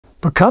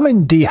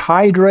Becoming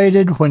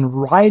dehydrated when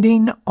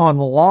riding on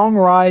long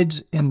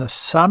rides in the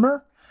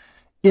summer,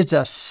 it's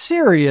a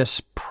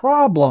serious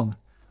problem,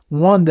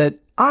 one that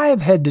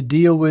I've had to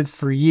deal with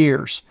for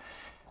years.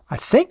 I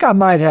think I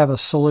might have a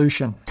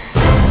solution.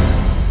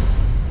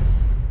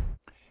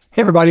 Hey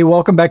everybody,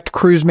 welcome back to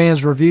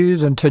Cruiseman's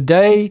Reviews, and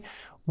today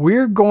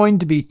we're going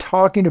to be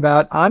talking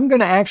about, I'm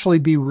going to actually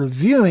be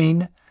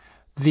reviewing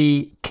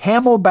the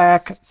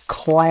CamelBak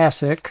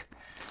Classic.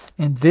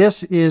 And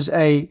this is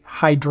a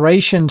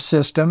hydration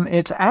system.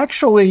 It's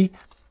actually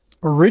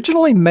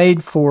originally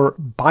made for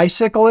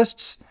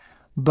bicyclists,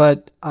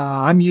 but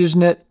I'm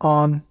using it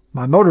on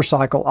my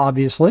motorcycle,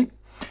 obviously.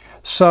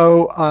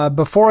 So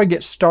before I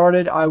get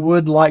started, I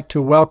would like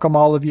to welcome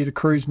all of you to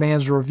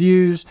Cruiseman's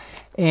Reviews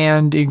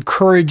and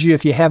encourage you,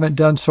 if you haven't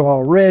done so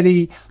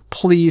already,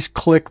 please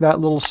click that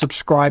little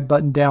subscribe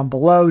button down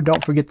below.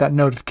 Don't forget that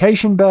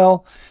notification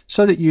bell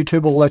so that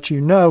YouTube will let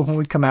you know when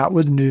we come out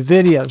with new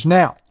videos.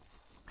 Now,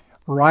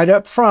 right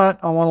up front,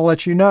 I want to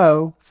let you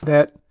know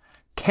that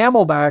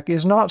CamelBak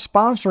is not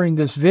sponsoring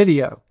this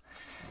video.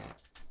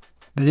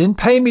 They didn't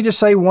pay me to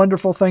say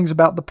wonderful things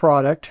about the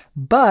product,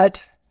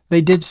 but they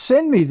did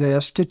send me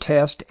this to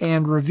test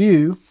and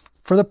review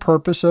for the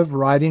purpose of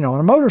riding on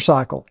a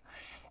motorcycle.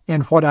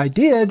 And what I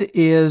did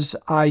is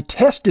I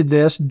tested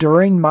this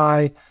during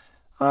my,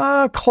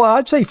 I'd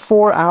say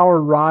 4-hour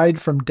ride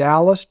from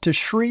Dallas to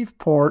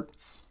Shreveport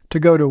to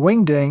go to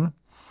Wingding.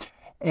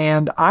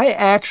 And I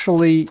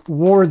actually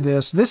wore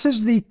this. This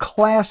is the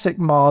classic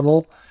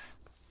model.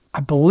 I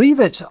believe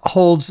it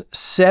holds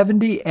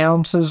 70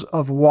 ounces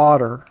of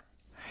water.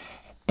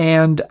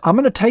 And I'm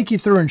going to take you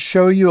through and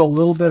show you a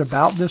little bit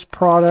about this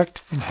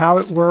product and how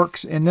it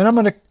works. And then I'm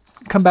going to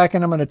come back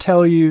and I'm going to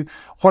tell you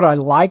what I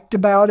liked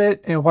about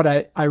it and what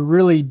I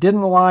really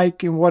didn't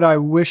like and what I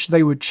wish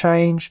they would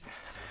change.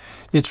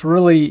 It's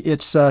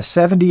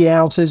 70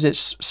 ounces. It's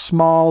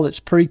small. It's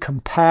pretty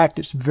compact.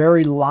 It's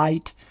very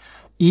light.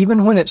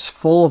 Even when it's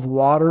full of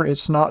water,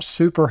 it's not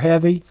super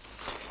heavy.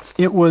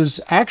 It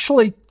was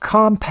actually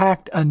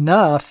compact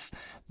enough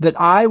that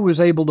I was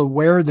able to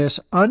wear this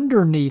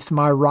underneath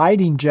my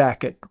riding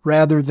jacket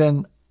rather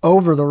than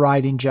over the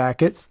riding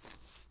jacket.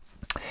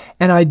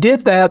 And I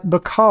did that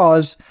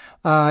because,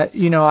 I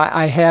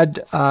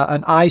had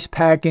an ice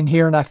pack in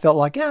here and I felt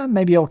like,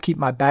 maybe it'll keep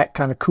my back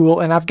kind of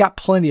cool. And I've got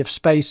plenty of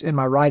space in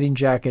my riding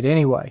jacket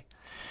anyway.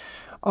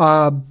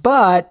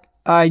 But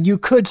you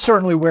could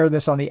certainly wear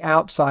this on the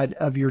outside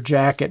of your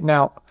jacket.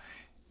 Now,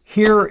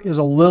 here is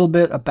a little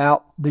bit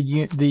about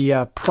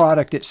the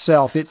product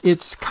itself.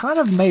 It's kind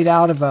of made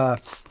out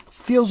of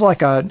feels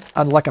like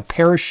a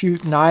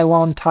parachute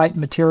nylon type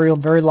material,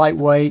 very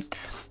lightweight.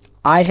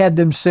 I had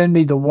them send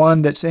me the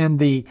one that's in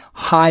the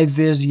high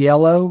vis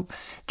yellow,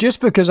 just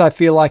because I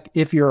feel like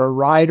if you're a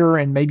rider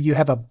and maybe you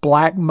have a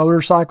black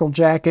motorcycle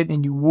jacket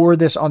and you wore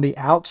this on the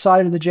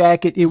outside of the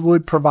jacket, it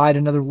would provide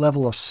another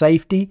level of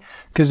safety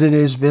because it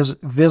is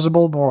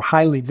visible, more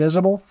highly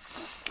visible.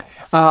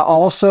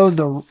 Also,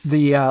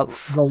 the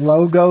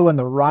logo and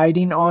the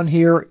writing on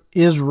here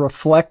is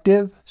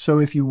reflective. So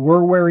if you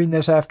were wearing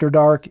this after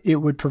dark, it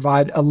would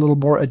provide a little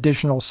more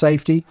additional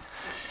safety.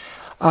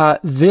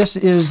 This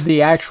is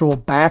the actual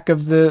back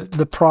of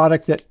the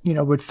product that,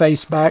 would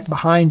face back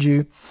behind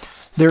you.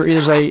 There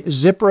is a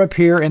zipper up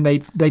here, and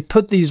they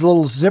put these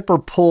little zipper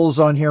pulls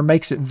on here.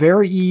 Makes it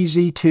very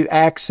easy to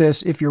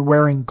access if you're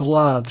wearing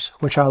gloves,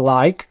 which I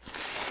like.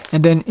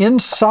 And then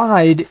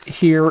inside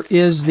here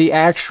is the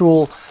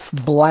actual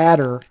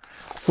bladder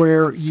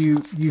where you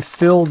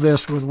fill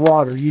this with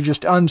water. You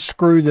just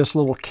unscrew this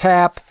little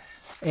cap,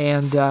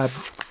 and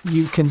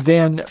you can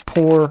then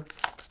pour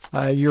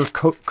your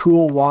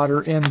cool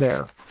water in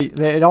there.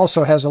 It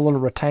also has a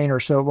little retainer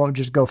so it won't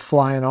just go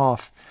flying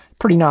off.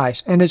 Pretty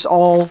nice. And it's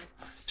all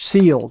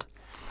sealed,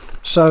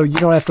 so you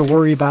don't have to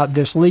worry about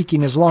this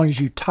leaking as long as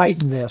you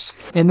tighten this.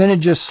 And then it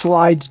just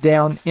slides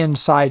down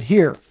inside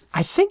here.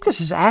 I think this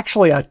is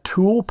actually a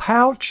tool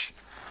pouch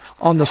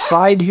on the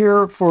side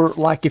here for,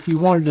 like, if you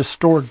wanted to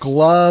store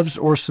gloves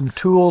or some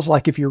tools,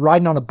 like if you're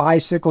riding on a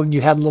bicycle and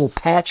you had a little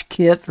patch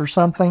kit or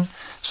something.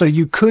 So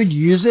you could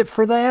use it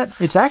for that.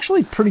 It's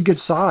actually pretty good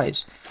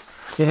size.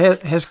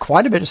 It has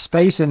quite a bit of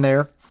space in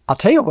there. I'll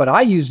tell you what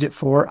I used it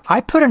for.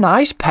 I put an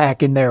ice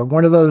pack in there,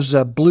 one of those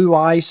blue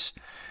ice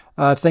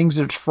things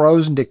that's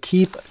frozen to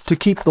keep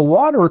the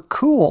water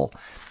cool.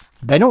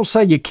 They don't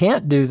say you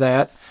can't do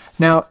that.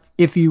 Now,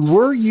 if you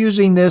were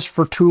using this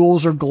for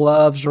tools or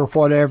gloves or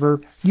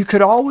whatever, you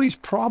could always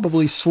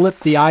probably slip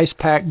the ice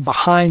pack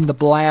behind the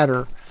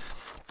bladder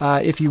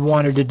if you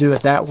wanted to do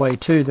it that way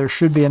too. There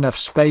should be enough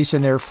space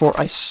in there for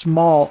a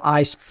small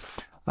ice,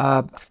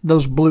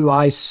 those blue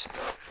ice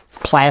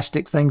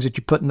plastic things that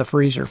you put in the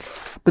freezer.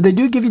 But they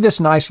do give you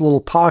this nice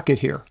little pocket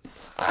here.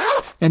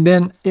 And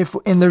then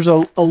there's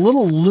a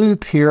little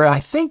loop here. I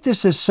think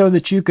this is so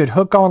that you could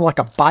hook on like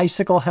a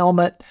bicycle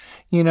helmet.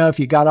 If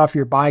you got off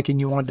your bike and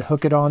you wanted to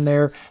hook it on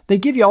there. They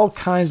give you all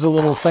kinds of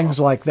little things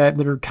like that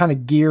are kind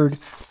of geared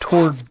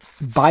toward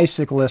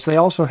bicyclists. They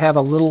also have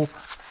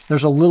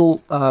there's a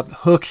little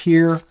hook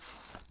here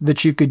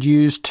that you could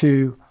use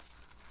to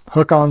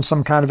hook on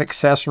some kind of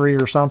accessory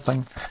or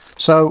something.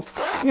 So,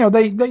 you know,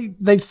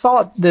 they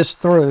thought this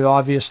through,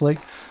 obviously.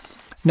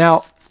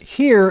 Now,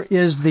 here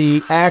is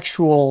the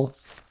actual,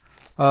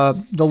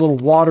 the little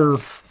water,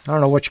 I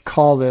don't know what you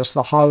call this,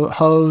 the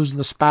hose,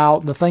 the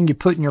spout, the thing you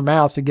put in your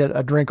mouth to get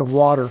a drink of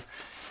water.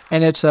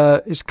 And it's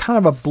kind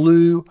of a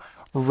blue,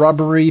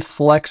 rubbery,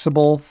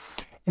 flexible.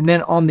 And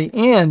then on the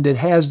end, it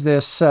has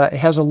this, it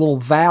has a little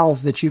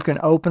valve that you can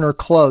open or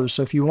close.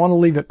 So if you want to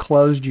leave it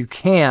closed, you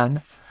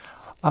can.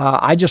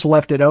 I just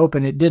left it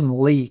open. It didn't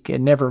leak. It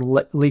never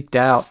leaked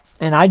out.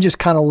 And I just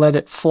kind of let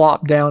it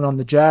flop down on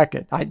the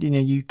jacket. You know,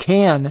 you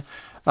can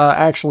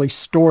actually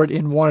store it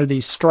in one of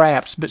these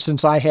straps, but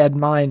since I had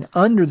mine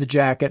under the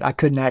jacket, I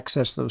couldn't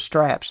access those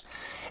straps.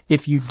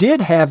 If you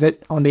did have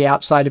it on the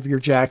outside of your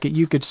jacket,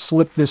 you could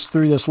slip this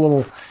through this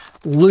little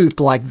loop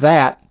like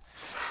that.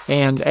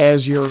 And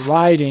as you're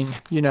riding,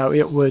 you know,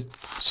 it would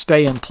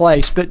stay in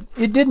place. But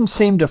it didn't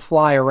seem to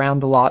fly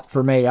around a lot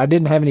for me. I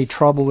didn't have any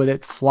trouble with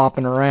it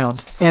flopping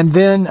around. And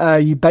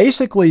then you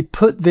basically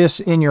put this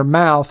in your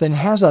mouth, and it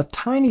has a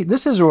tiny,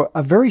 this is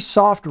a very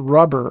soft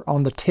rubber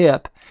on the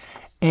tip.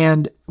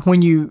 And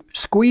when you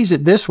squeeze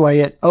it this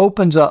way, it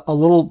opens a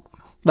little,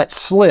 that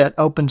slit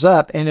opens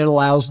up, and it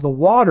allows the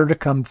water to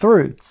come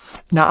through.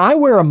 Now, I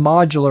wear a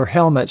modular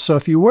helmet, so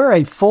if you wear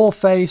a full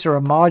face or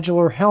a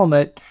modular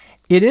helmet,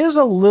 it is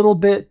a little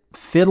bit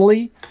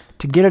fiddly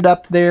to get it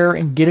up there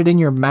and get it in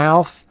your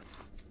mouth.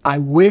 I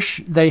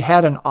wish they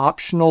had an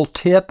optional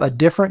tip, a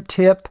different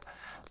tip,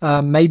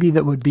 maybe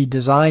that would be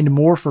designed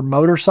more for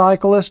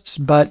motorcyclists,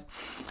 but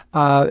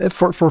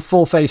for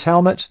full face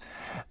helmets.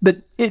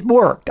 But it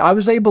worked. I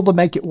was able to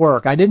make it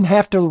work. I didn't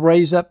have to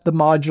raise up the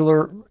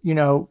modular, you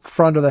know,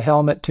 front of the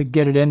helmet to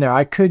get it in there.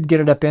 I could get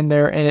it up in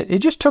there, and it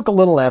just took a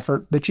little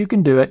effort, but you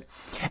can do it.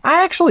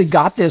 I actually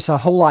got this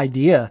whole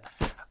idea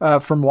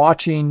from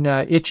watching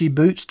Itchy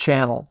Boots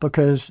channel,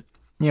 because,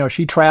 you know,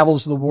 she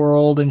travels the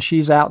world and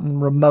she's out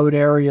in remote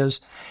areas,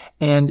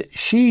 and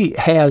she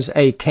has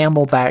a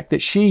CamelBak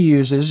that she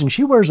uses, and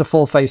she wears a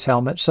full face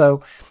helmet.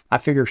 So I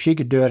figure if she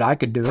could do it, I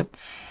could do it.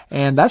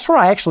 And that's where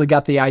I actually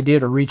got the idea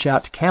to reach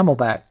out to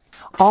CamelBak.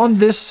 On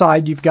this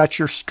side, you've got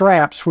your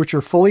straps, which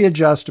are fully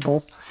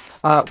adjustable.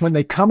 When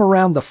they come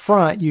around the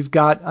front, you've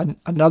got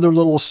another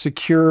little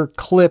secure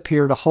clip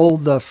here to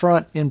hold the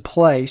front in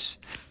place.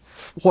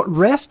 What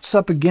rests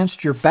up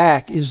against your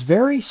back is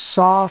very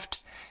soft,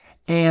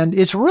 and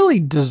it's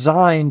really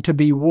designed to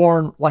be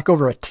worn like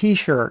over a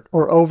t-shirt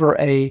or over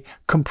a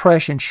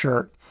compression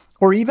shirt,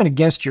 or even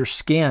against your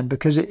skin,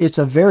 because it's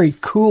a very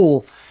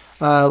cool,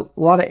 a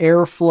lot of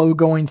airflow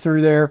going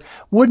through there.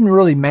 Wouldn't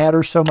really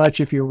matter so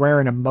much if you're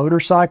wearing a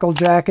motorcycle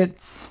jacket,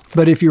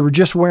 but if you were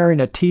just wearing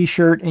a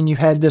t-shirt and you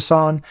had this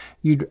on,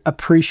 you'd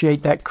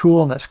appreciate that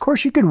coolness. Of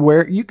course, you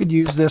could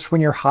use this when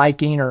you're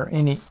hiking or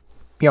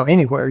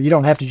anywhere. You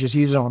don't have to just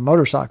use it on a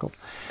motorcycle.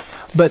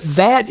 But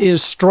that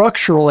is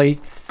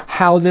structurally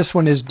how this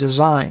one is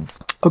designed.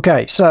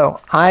 Okay, so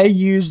I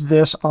used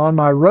this on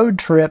my road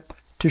trip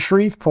to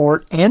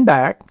Shreveport and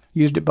back.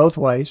 Used it both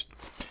ways.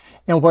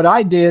 And what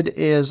I did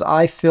is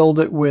I filled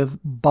it with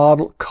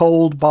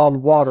cold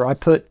bottled water. I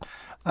put,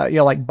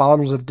 like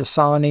bottles of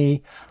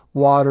Dasani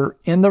water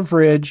in the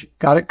fridge,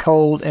 got it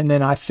cold, and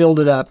then I filled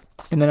it up.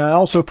 And then I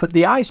also put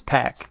the ice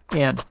pack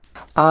in.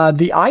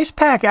 The ice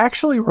pack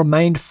actually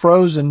remained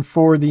frozen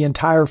for the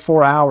entire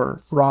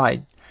 4-hour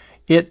ride.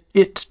 It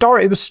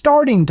was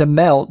starting to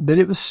melt, but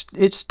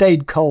it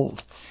stayed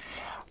cold.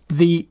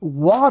 The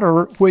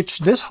water, which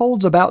this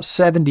holds about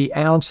 70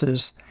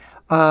 ounces,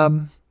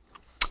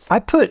 I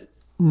put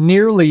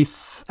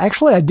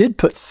actually I did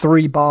put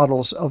 3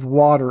 bottles of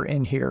water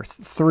in here,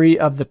 3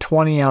 of the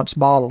 20-ounce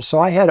bottles. So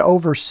I had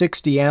over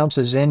 60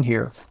 ounces in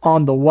here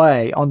on the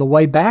way. On the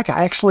way back,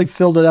 I actually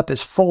filled it up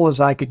as full as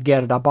I could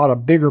get it. I bought a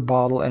bigger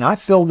bottle, and I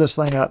filled this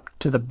thing up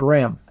to the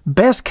brim.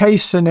 Best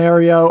case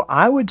scenario,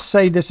 I would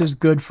say this is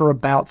good for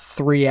about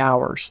 3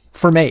 hours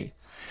for me.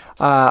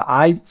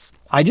 I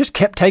just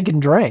kept taking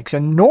drinks.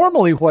 And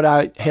normally what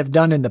I have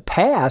done in the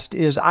past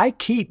is I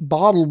keep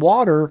bottled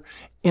water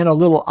in a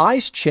little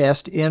ice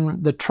chest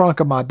in the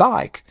trunk of my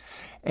bike.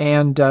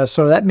 And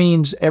so that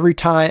means every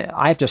time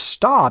I have to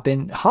stop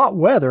in hot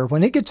weather,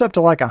 when it gets up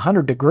to like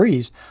 100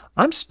 degrees,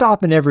 I'm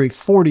stopping every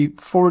 30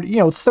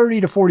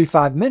 to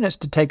 45 minutes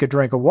to take a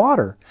drink of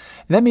water.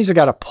 And that means I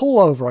got to pull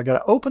over. I got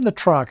to open the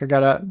trunk. I got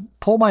to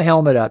pull my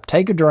helmet up,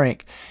 take a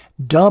drink,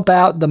 dump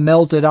out the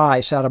melted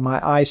ice out of my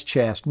ice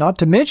chest. Not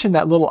to mention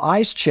that little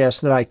ice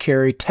chest that I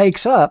carry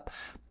takes up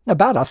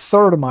about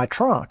 1/3 of my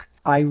trunk.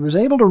 I was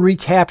able to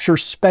recapture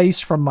space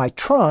from my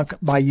trunk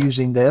by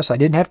using this. I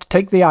didn't have to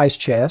take the ice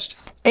chest,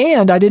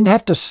 and I didn't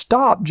have to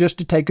stop just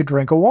to take a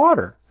drink of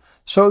water.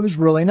 So it was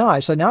really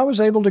nice. And I was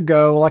able to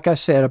go, like I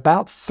said,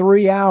 about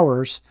 3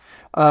 hours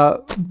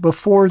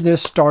before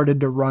this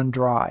started to run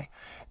dry.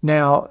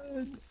 Now,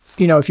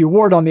 if you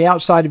wore it on the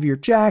outside of your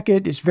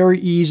jacket, it's very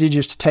easy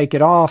just to take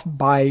it off,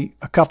 buy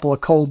a couple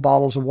of cold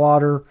bottles of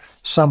water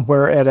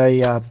somewhere at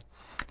a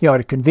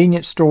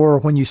convenience store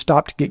when you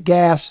stop to get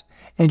gas,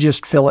 and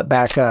just fill it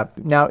back up.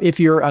 Now, if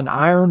you're an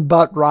iron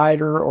butt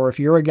rider, or if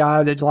you're a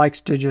guy that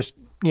likes to just,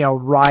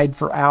 ride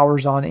for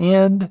hours on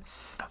end,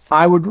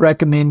 I would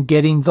recommend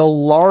getting the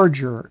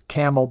larger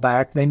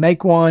CamelBak. They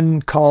make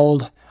one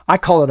called, I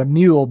call it a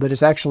mule, but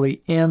it's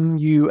actually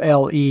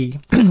M.u.l.e.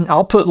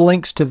 I'll put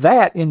links to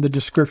that in the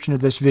description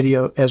of this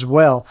video as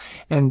well.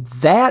 And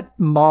that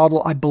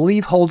model, I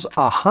believe, holds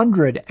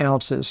 100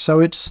 ounces.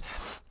 So it's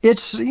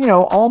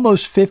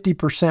almost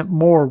 50%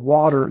 more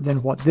water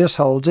than what this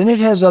holds. And it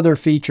has other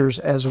features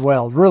as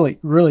well. Really,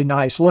 really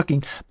nice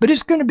looking. But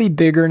it's going to be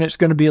bigger, and it's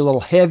going to be a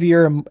little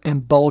heavier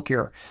and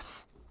bulkier.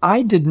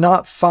 I did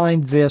not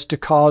find this to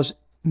cause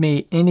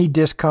me any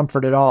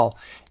discomfort at all.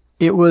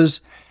 It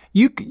was,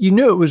 you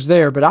knew it was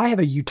there, but I have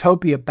a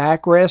Utopia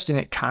backrest, and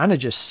it kind of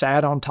just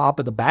sat on top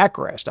of the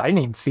backrest. I didn't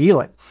even feel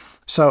it.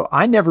 So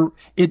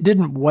it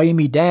didn't weigh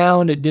me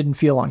down. It didn't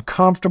feel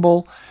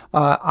uncomfortable.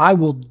 I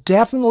will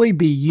definitely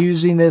be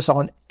using this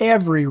on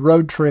every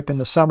road trip in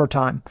the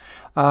summertime.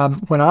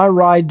 When I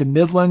ride to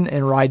Midland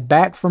and ride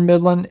back from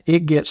Midland,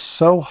 it gets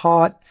so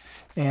hot,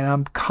 and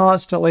I'm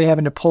constantly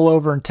having to pull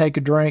over and take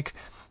a drink.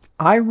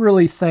 I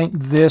really think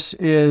this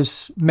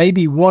is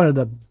maybe one of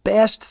the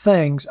best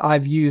things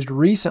I've used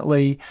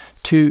recently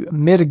to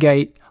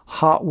mitigate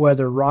hot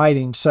weather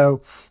riding.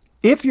 So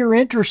if you're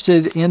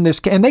interested in this,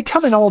 and they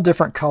come in all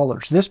different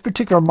colors. This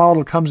particular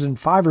model comes in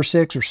 5 or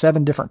 6 or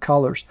 7 different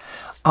colors.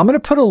 I'm going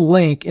to put a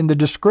link in the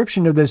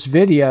description of this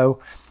video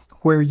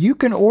where you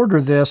can order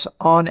this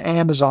on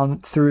Amazon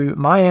through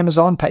my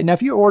Amazon page. Now,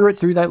 if you order it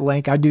through that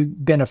link, I do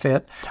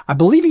benefit. I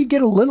believe you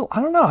get a little,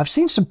 I don't know, I've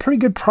seen some pretty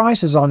good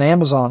prices on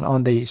Amazon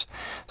on these.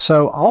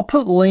 So I'll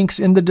put links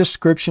in the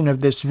description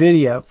of this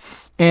video.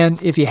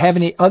 And if you have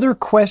any other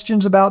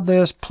questions about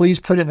this, please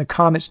put it in the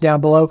comments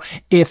down below.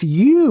 If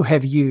you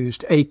have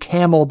used a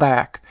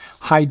CamelBak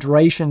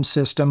hydration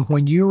system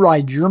when you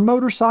ride your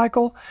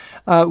motorcycle,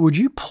 would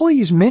you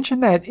please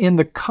mention that in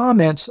the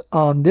comments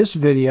on this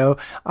video?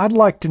 I'd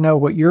like to know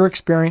what your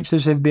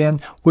experiences have been,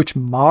 which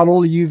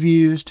model you've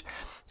used.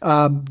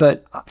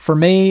 But for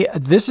me,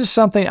 this is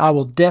something I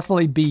will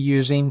definitely be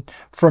using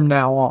from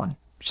now on.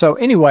 So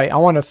anyway, I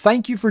want to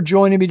thank you for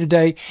joining me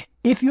today.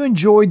 If you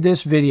enjoyed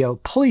this video,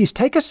 please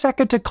take a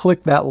second to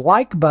click that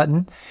like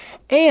button.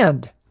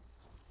 And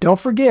don't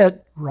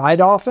forget, ride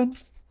often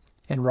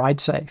and ride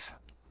safe.